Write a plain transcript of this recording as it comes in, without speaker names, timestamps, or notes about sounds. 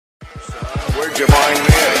your mind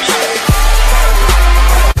is.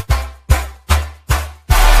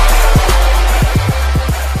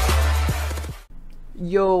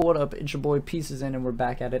 Yo, what up? It's your boy Pieces In, and we're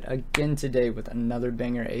back at it again today with another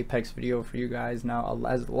banger Apex video for you guys. Now,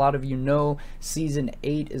 as a lot of you know, Season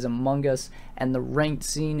 8 is among us, and the ranked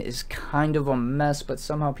scene is kind of a mess, but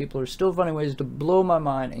somehow people are still finding ways to blow my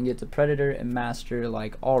mind and get to Predator and Master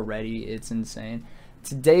like already. It's insane.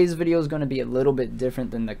 Today's video is going to be a little bit different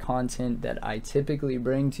than the content that I typically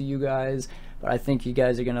bring to you guys, but I think you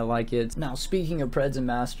guys are going to like it. Now, speaking of Preds and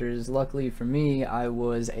Masters, luckily for me, I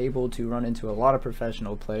was able to run into a lot of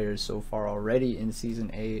professional players so far already in Season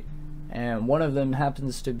 8, and one of them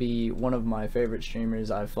happens to be one of my favorite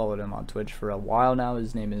streamers. I've followed him on Twitch for a while now.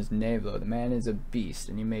 His name is Navlo. The man is a beast,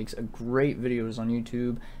 and he makes great videos on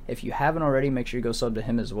YouTube. If you haven't already, make sure you go sub to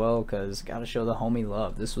him as well, because gotta show the homie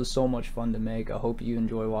love. This was so much fun to make. I hope you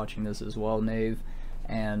enjoy watching this as well, Nave,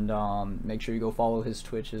 and make sure you go follow his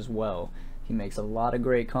Twitch as well. He makes a lot of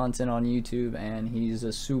great content on YouTube, and he's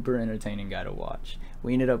a super entertaining guy to watch.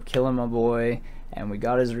 We ended up killing my boy, and we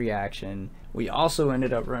got his reaction. We also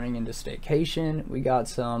ended up running into Staycation. We got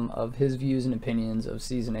some of his views and opinions of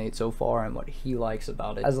Season 8 so far and what he likes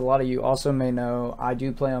about it. As a lot of you also may know, I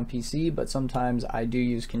do play on PC, but sometimes I do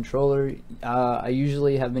use controller. I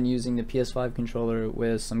usually have been using the PS5 controller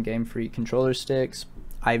with some Game Freak controller sticks.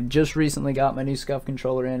 I've just recently got my new SCUF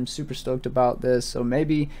controller in. I'm super stoked about this. So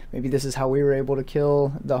maybe this is how we were able to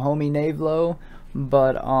kill the homie Navlo.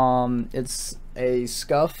 But it's a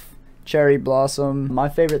SCUF Cherry Blossom. My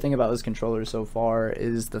favorite thing about this controller so far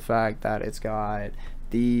is the fact that it's got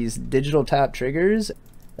these digital tap triggers.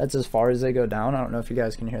 That's as far as they go down. I don't know if you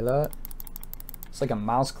guys can hear that. It's like a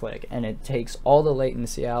mouse click, and it takes all the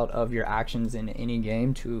latency out of your actions in any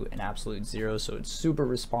game to an absolute zero, so it's super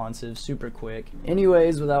responsive, super quick.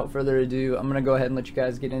 Anyways, without further ado, I'm gonna go ahead and let you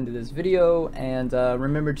guys get into this video, and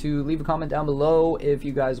remember to leave a comment down below if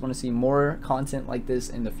you guys want to see more content like this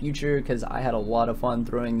in the future, because I had a lot of fun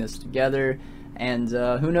throwing this together. And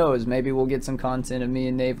who knows, maybe we'll get some content of me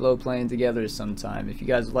and Navlo playing together sometime. If you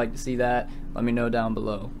guys would like to see that, let me know down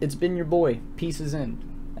below. It's been your boy, Pieces In,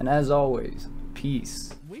 and as always,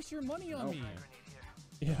 peace. Waste your money on me.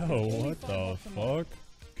 Yo, what the fuck?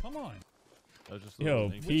 Come on. Yo,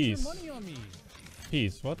 Peace. Waste your money on me.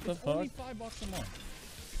 Peace, what the It's fuck? only $5 a month.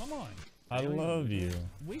 Come on. I love you.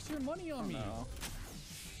 Waste your money on me.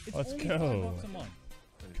 It's Let's only go. $5 a month.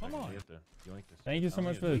 Come on. Thank you so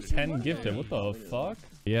much for the 10 gifted. What the fuck?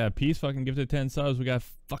 Yeah, Peace fucking gifted 10 subs. We got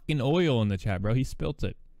fucking oil in the chat, bro. He spilt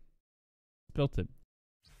it. Spilt it.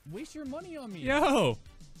 Waste your money on me. Yo!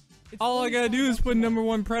 It's All I only gotta do is $5 put a month.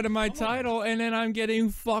 #1 pred in my Come on. title, and then I'm getting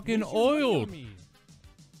fucking Waste your money on oiled. me.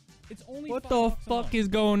 It's only What the $5 a fuck month. is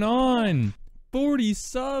going on? 40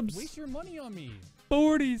 subs. Waste your money on me.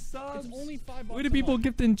 40 subs. It's only $5 Look at the a people month.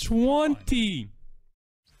 gifting 20.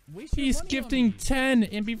 Waste your He's money on gifting me. 10,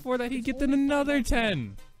 and before that he It's gifted only another $5 a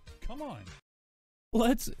month. 10. Come on.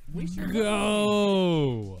 Let's Waste your money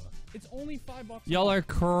go. It's only $5 a Y'all are month.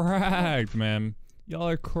 cracked, man. Y'all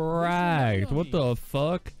are cracked. on What me. the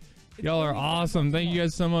fuck? It's Y'all are only $5 awesome. a Thank you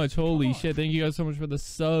month. guys so much. Holy on. shit. Thank you guys so much for the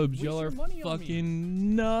subs. Waste Y'all your are money on me.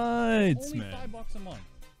 fucking nuts, Only man. $5 a month.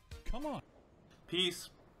 Come on. Peace.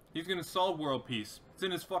 He's gonna solve world peace. It's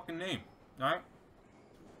in his fucking name. Alright?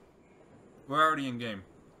 We're already in game.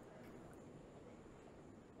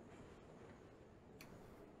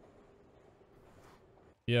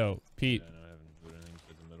 Yo, Pete.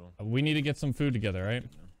 We need to get some food together, right?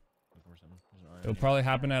 It'll probably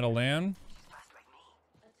happen at a LAN.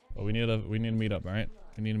 But we need to meet up, alright?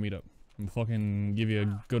 We need to meet up. I'm fucking give you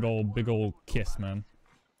a good old big old kiss, man.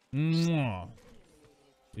 Mwah.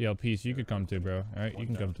 Yo, Peace, you could come too, bro. Alright, you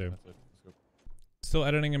can come too. Still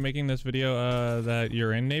editing and making this video that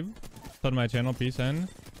you're in, Nave. Put my channel, Peace in.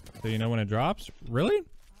 So you know when it drops. Really?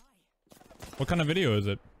 What kind of video is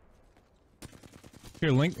it?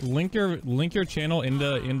 Here, link your channel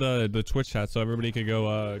into the Twitch chat so everybody could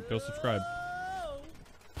go subscribe.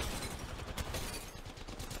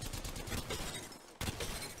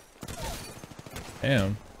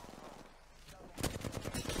 Damn.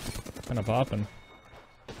 Kinda popping.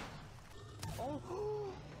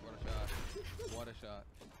 What a shot.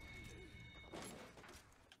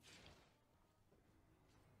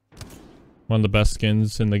 One of the best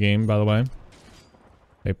skins in the game, by the way.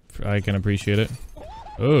 I can appreciate it.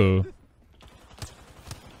 Oh.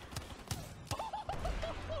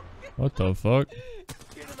 What the fuck?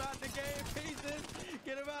 Get him out the game, Pieces!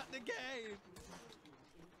 Get him out the game!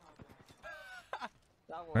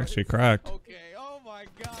 Actually cracked. Okay, oh my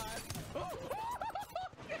god!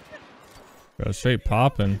 Bro, straight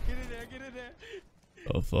popping. Get in there, get in there!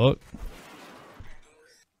 The fuck?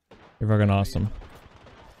 You're fucking awesome.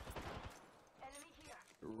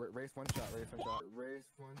 Race one shot, race one shot, race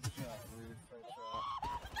one shot, race one shot.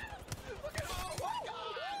 Look at oh my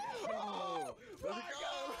god!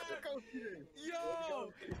 Let's go!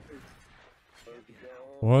 Yo!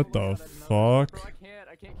 What the fuck? Bro,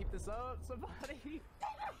 I can't keep this up. Somebody.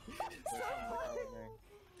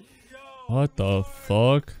 What the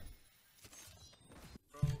fuck?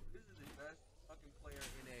 Bro, this is the best fucking player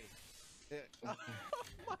in A.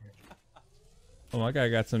 Oh, my guy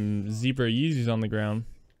got some zebra Yeezys on the ground.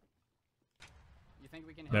 You think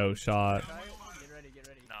we can No shot. Get ready, get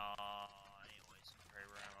ready. No, I ain't wasting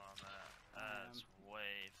program on that. That's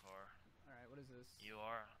way far. Alright, what is this? You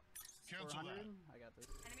are. 400? I got this.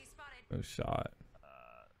 Enemy spotted. No shot.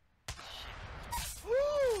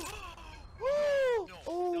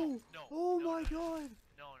 Oh my god.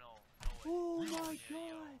 No, no, no way. Oh my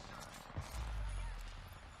god.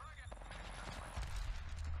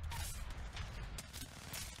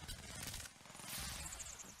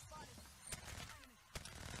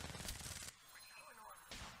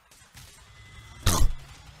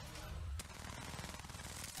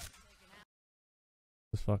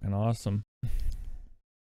 It's fucking awesome.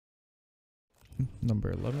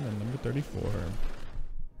 Number 11 and number 34.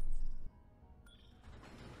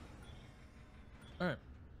 Alright.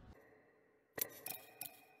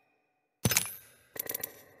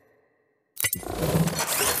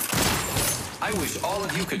 I wish all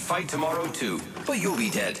of you could fight tomorrow too, but you'll be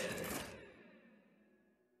dead.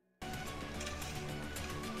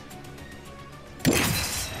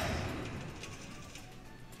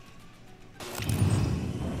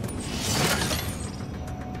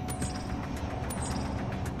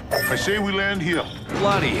 I say we land here.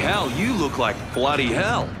 Bloody hell, you look like bloody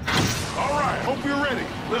hell. All right, hope you're ready.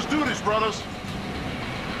 Let's do this, brothers.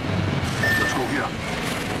 Let's go here.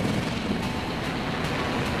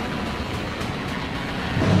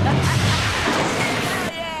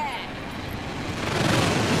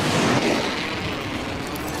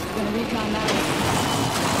 Gonna recon that.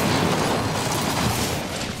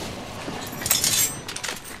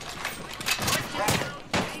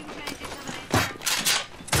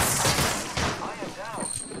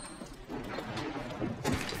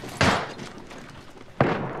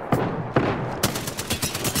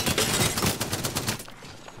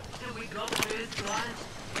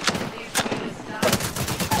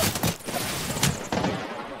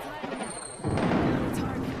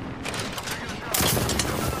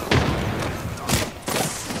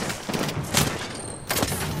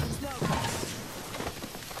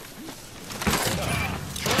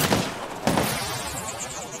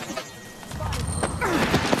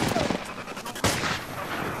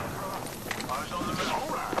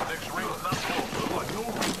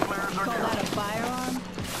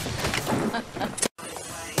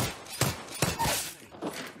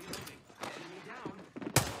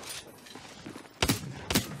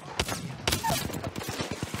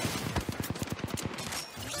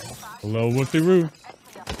 Hello, whoopty-roo.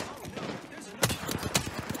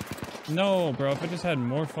 No, bro, if I just had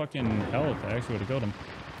more fucking health, I actually would have killed him.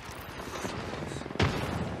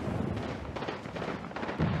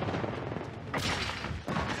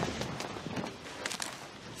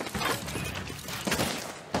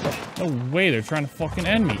 No way, they're trying to fucking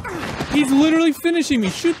end me. He's literally finishing me.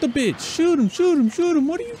 Shoot the bitch. Shoot him, shoot him, shoot him.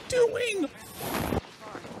 What are you doing?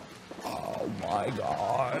 Oh my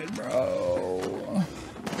god, bro.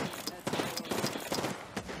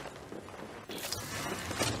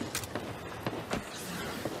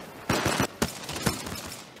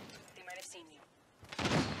 They might have seen you.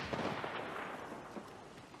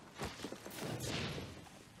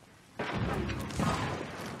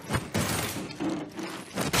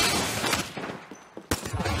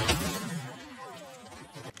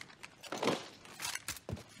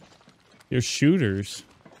 You're shooters.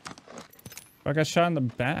 I got shot in the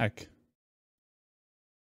back.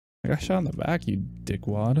 I got shot in the back, you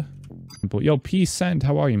dickwad. Yo, peace send.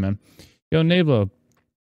 How are you, man? Yo, Nablo.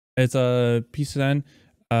 It's a peace send.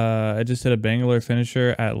 I just hit a Bangalore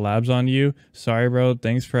finisher at labs on you. Sorry, bro.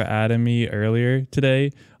 Thanks for adding me earlier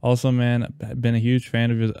today. Also, man, I've been a huge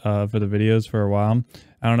fan of your, for the videos for a while.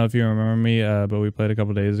 I don't know if you remember me, but we played a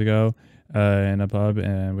couple days ago in a pub,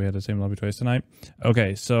 and we had the same lobby twice tonight.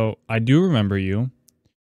 Okay, so I do remember you.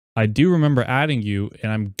 I do remember adding you,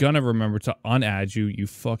 and I'm gonna remember to unadd you, you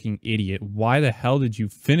fucking idiot. Why the hell did you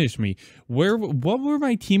finish me? What were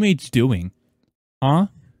my teammates doing? Huh?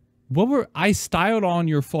 I styled on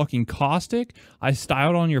your fucking caustic, I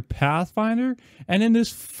styled on your Pathfinder, and then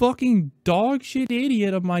this fucking dog shit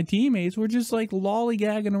idiot of my teammates were just like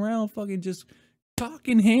lollygagging around, fucking just cock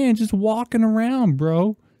in hand, just walking around,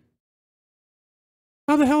 bro.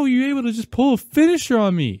 How the hell are you able to just pull a finisher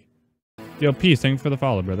on me? Yo, Peace, thank you for the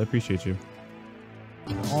follow, brother. I appreciate you.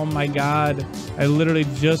 Oh my god. I literally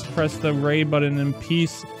just pressed the raid button and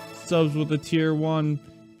Peace subs with the tier 1.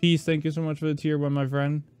 Peace, thank you so much for the tier 1, my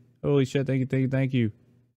friend. Holy shit, thank you, thank you, thank you.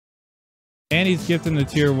 And he's gifting the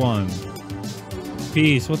tier 1.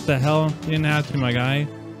 Peace, what the hell? You didn't have to, my guy.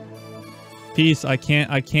 Peace, I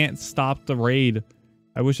can't stop the raid.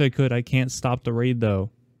 I wish I could. I can't stop the raid though.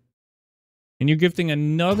 And you're gifting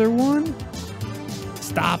another one?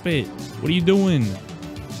 Stop it. What are you doing?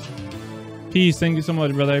 Peace, thank you so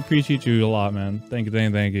much, brother. I appreciate you a lot, man. Thank you,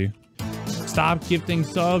 thank you. Stop gifting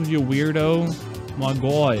subs, you weirdo. My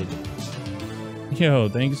god. Yo,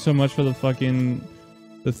 thank you so much for the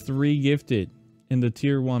 3 gifted in the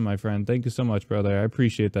tier 1, my friend. Thank you so much, brother. I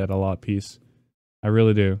appreciate that a lot. Peace. I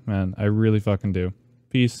really do, man. I really fucking do.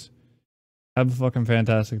 Peace. Have a fucking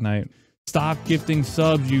fantastic night. Stop gifting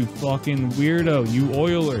subs, you fucking weirdo. You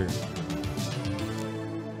oiler.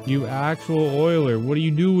 You actual oiler. What are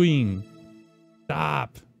you doing?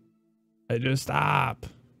 Stop. I just stop.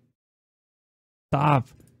 Stop.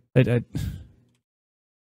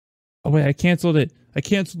 Oh wait, I canceled it. I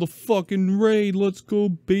canceled the fucking raid. Let's go,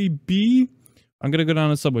 baby. I'm gonna go down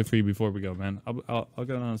the subway for you before we go, man. I'll go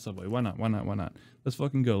down the subway. Why not? Why not? Why not? Let's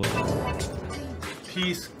fucking go.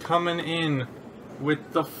 Peace coming in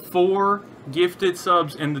with the 4 gifted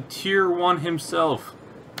subs and the tier 1 himself.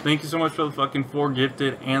 Thank you so much for the fucking 4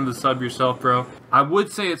 gifted and the sub yourself, bro. I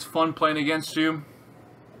would say it's fun playing against you,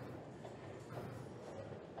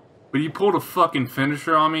 but you pulled a fucking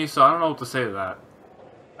finisher on me, so I don't know what to say to that.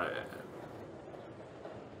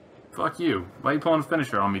 Fuck you. Why are you pulling a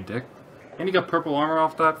finisher on me, dick? And you got purple armor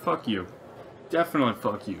off that? Fuck you. Definitely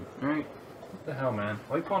fuck you, alright? What the hell, man?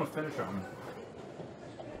 Why are you pulling a finisher on me?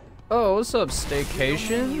 Oh, what's up,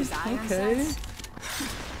 Staycation? Okay.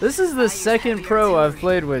 This is the second pro I've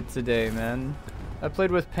played with today, man. I played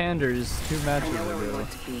with Panders 2 matches ago.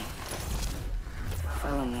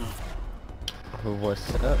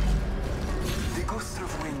 What's up?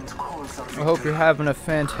 I hope you're having a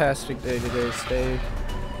fantastic day today, Stay.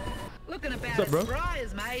 What's up, bro?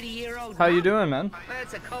 How you doing, man?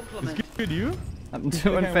 That's a compliment. Good, you? I'm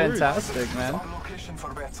doing fantastic, man.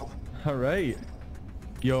 Alright.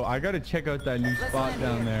 Yo, I gotta check out that new spot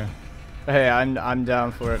down there. Hey, I'm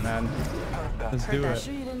down for it, man. Let's do it.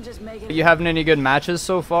 Are you having any good matches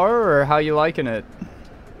so far, or how you liking it?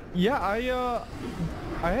 Yeah, I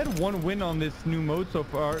had 1 win on this new mode so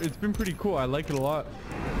far. It's been pretty cool. I like it a lot.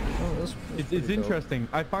 Oh, it's interesting.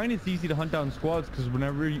 I find it's easy to hunt down squads because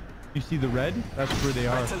whenever you see the red, that's where they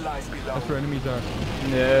are. That's where enemies are.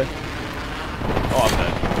 Yeah. Oh, I'm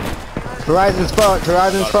dead. Horizon spot,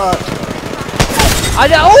 Horizon spot.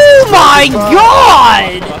 Oh my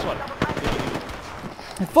god!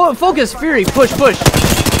 Focus, Fury, push. I'm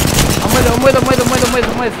with him.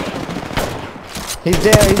 He's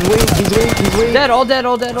dead, he's weak. Dead, all dead.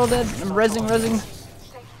 I'm rezzing.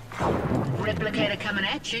 Replicator coming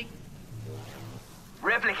at you.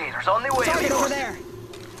 Replicators on the way. Target over there.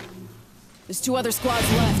 There's 2 other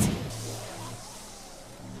squads left.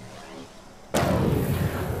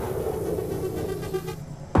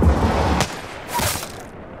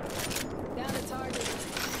 Down to target.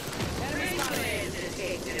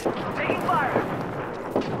 Taking fire.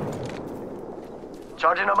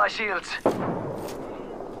 Charging on my shields. Go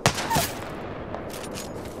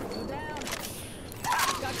down.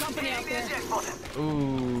 Got company out there.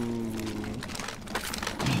 Ooh.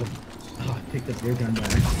 Oh, I picked up your gun back.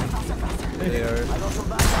 They are.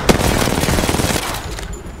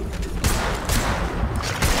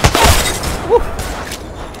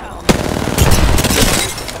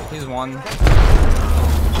 He's 1.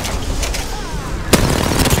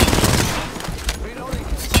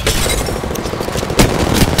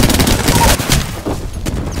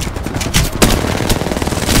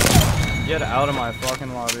 Get out of my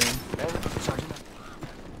fucking lobby.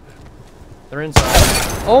 They're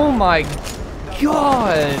inside. Oh my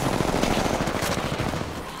god!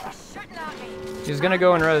 He's gonna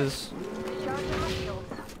go and res.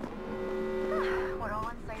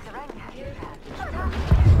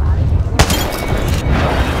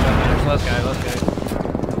 Let's go.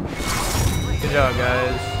 Good job,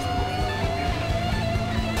 guys.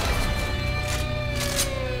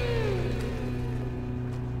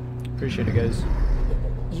 Appreciate it, guys.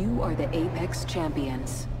 You are the Apex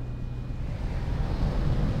champions.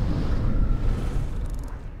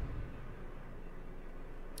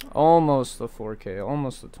 Almost the 4K,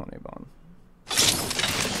 almost the 20 bomb.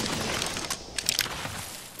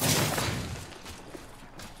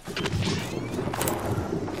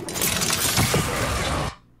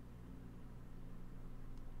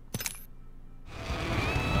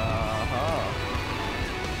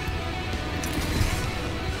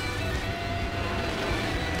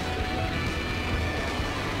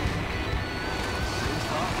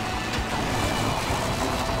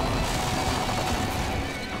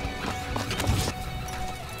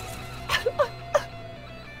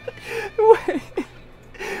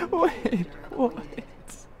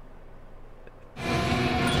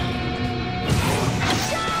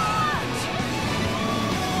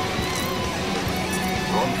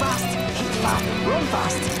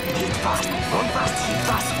 fast, run fast, hit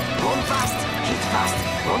fast, run fast, hit fast,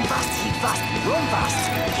 run fast, hit fast, run fast,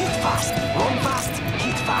 hit fast, run fast,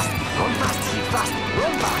 hit fast, run fast, hit fast,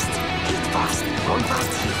 run fast, hit fast, run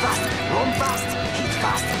fast, hit fast, run fast, hit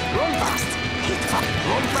fast, run fast, hit fast,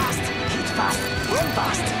 run fast, hit fast, run fast, hit fast, run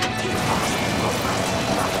fast, hit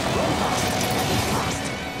fast, run fast, hit fast,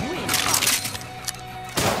 win fast.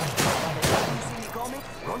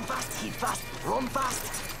 Run fast, hit fast, run fast.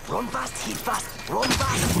 Run fast, hit fast, run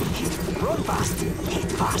fast, hit, run fast,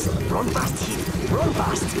 hit fast, run fast, hit, run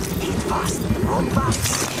fast, hit fast, run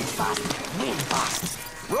fast, hit fast, win fast,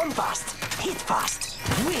 run fast, hit fast,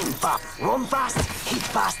 win fast, run fast, hit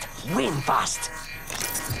fast, win fast,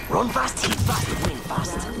 run fast, hit fast, win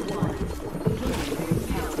fast,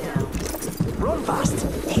 run fast,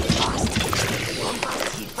 hit fast, run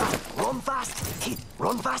fast, hit fast, run fast, hit,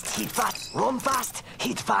 run fast, hit fast, run fast,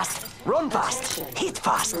 hit fast, run fast, hit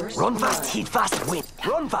fast, run fast, hit fast, win,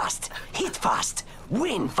 run fast, hit fast,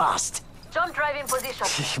 win fast. Jump drive in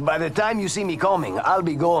position. By the time you see me coming, I'll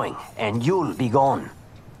be going, and you'll be gone.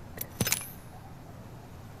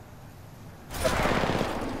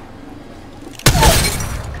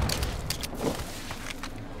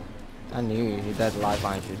 I knew he that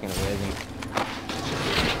lifeline she was gonna raise him.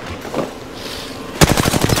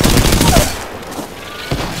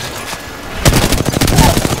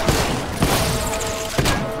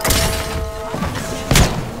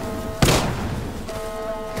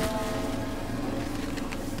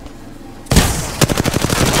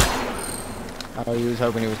 Oh, he was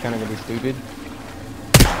hoping he was kind of gonna be stupid.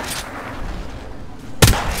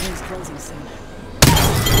 He's closing soon.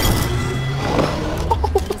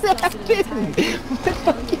 What happened? What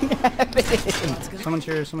fucking happened? Someone's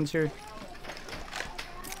here, someone's here.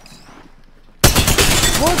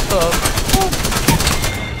 What the fuck?